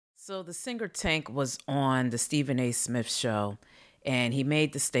So the singer Tank was on the Stephen A. Smith show, and he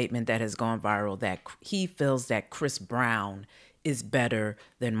made the statement that has gone viral that he feels that Chris Brown is better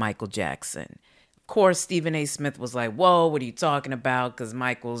than Michael Jackson. Of course, Stephen A. Smith was like, whoa, what are you talking about? Because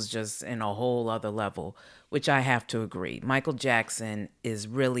Michael's just in a whole other level, which I have to agree. Michael Jackson is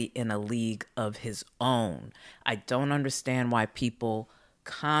really in a league of his own. I don't understand why people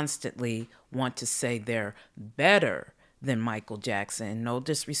constantly want to say they're better than Michael Jackson. No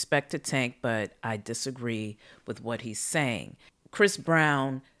disrespect to Tank, but I disagree with what he's saying. Chris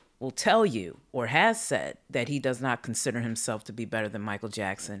Brown will tell you, or has said, that he does not consider himself to be better than Michael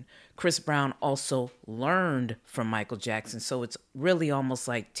Jackson. Chris Brown also learned from Michael Jackson, so it's really almost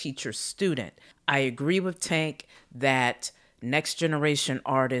like teacher-student. I agree with Tank that next generation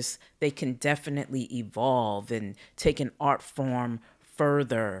artists, they can definitely evolve and take an art form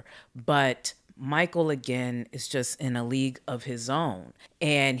further, but Michael, again, is just in a league of his own.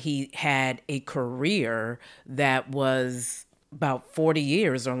 And he had a career that was about 40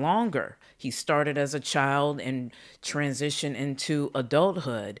 years or longer. He started as a child and transitioned into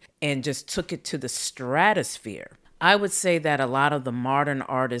adulthood and just took it to the stratosphere. I would say that a lot of the modern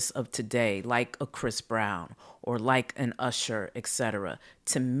artists of today, like a Chris Brown or like an Usher, etc.,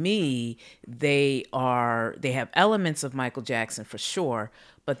 to me, they have elements of Michael Jackson for sure,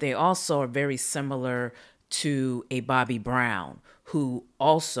 but they also are very similar to a Bobby Brown, who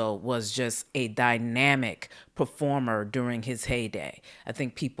also was just a dynamic performer during his heyday. I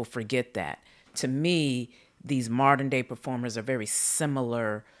think people forget that. To me, these modern day performers are very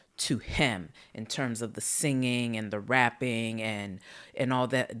similar to him in terms of the singing and the rapping and all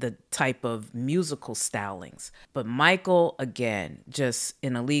that, the type of musical stylings. But Michael, again, just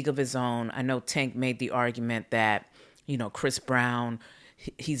in a league of his own. I know Tank made the argument that, Chris Brown,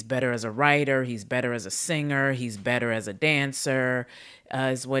 he's better as a writer, he's better as a singer, he's better as a dancer,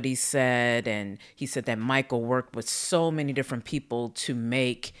 is what he said. And he said that Michael worked with so many different people to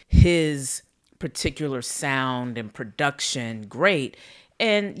make his particular sound and production great.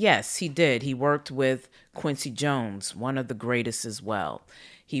 And yes, he did. He worked with Quincy Jones, one of the greatest as well.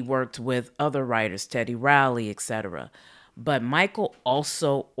 He worked with other writers, Teddy Riley, etc. But Michael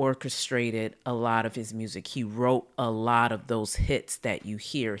also orchestrated a lot of his music. He wrote a lot of those hits that you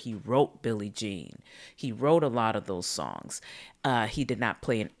hear. He wrote Billie Jean. He wrote a lot of those songs. He did not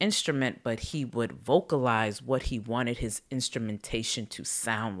play an instrument, but he would vocalize what he wanted his instrumentation to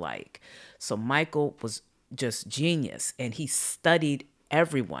sound like. So Michael was just genius, and he studied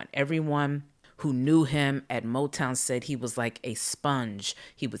everyone. Everyone who knew him at Motown said he was like a sponge.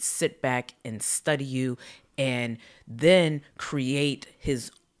 He would sit back and study you and then create his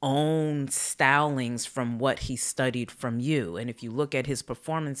own stylings from what he studied from you. And if you look at his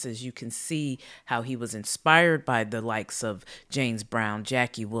performances, you can see how he was inspired by the likes of James Brown,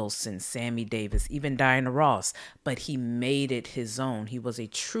 Jackie Wilson, Sammy Davis, even Diana Ross, but he made it his own. He was a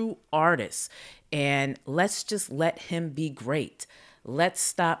true artist, and let's just let him be great. Let's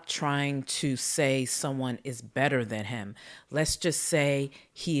stop trying to say someone is better than him. Let's just say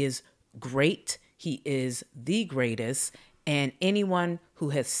he is great. He is the greatest. And anyone who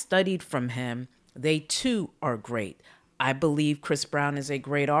has studied from him, they too are great. I believe Chris Brown is a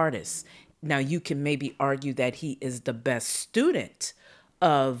great artist. Now, you can maybe argue that he is the best student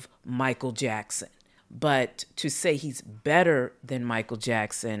of Michael Jackson. But to say he's better than Michael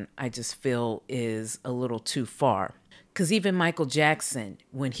Jackson, I just feel is a little too far. Because even Michael Jackson,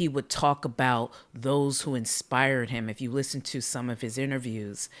 when he would talk about those who inspired him, if you listen to some of his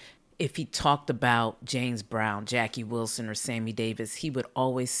interviews, if he talked about James Brown, Jackie Wilson, or Sammy Davis, he would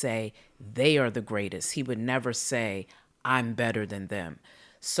always say they are the greatest. He would never say, I'm better than them.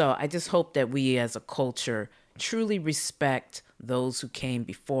 So I just hope that we as a culture truly respect those who came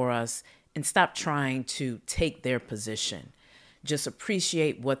before us and stop trying to take their position. Just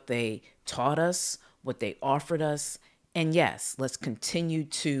appreciate what they taught us, what they offered us. And yes, let's continue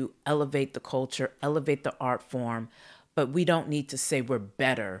to elevate the culture, elevate the art form, but we don't need to say we're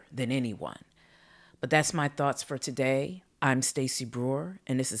better than anyone. But that's my thoughts for today. I'm Stacey Brewer,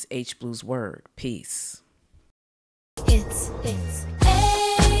 and this is H Blues Word. Peace. It's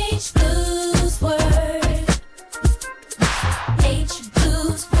H Blues Word.